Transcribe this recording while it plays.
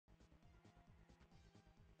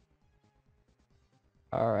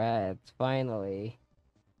Alright, finally.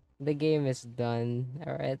 The game is done.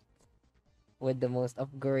 Alright. With the most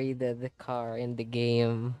upgraded car in the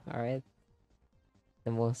game. Alright.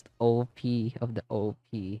 The most OP of the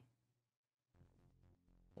OP.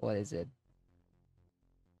 What is it?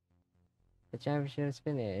 The championship is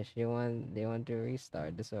finished. They want to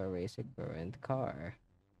restart the Sora Racing current car.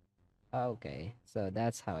 Okay, so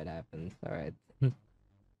that's how it happens. Alright.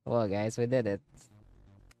 Well guys, we did it.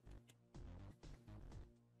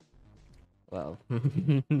 Well,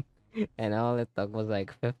 and all it took was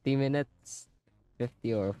like 50 minutes.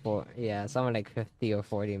 50 or 4, yeah, something like 50 or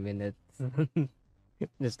 40 minutes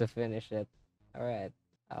just to finish it. All right.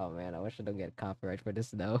 Oh man, I wish I don't get copyright for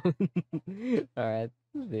this though. All right,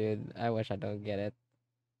 dude, I wish I don't get it.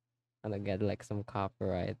 I don't get like some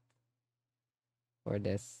copyright for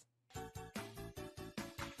this.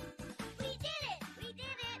 We did it! We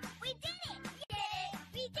did it! We did it!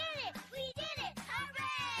 We did it! We did it!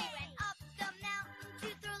 Hooray! We went up the mountain to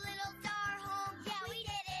the little star home. Yeah, we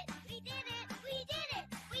did it! We did it! We did it!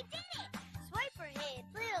 We did it! Swiper hit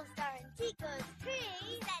little star in Tico's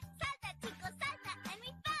tree. That Santa, Tico Santa, and we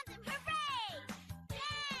found him! Hooray!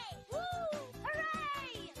 Yay! Woo!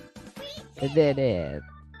 Hooray! We I did did it! it.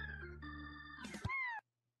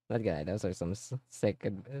 Not gonna lie, those are some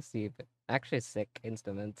sick, actually sick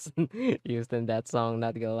instruments used in that song.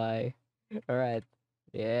 Not gonna lie. All right,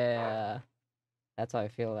 yeah, that's how I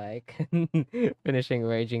feel like finishing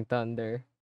Raging Thunder.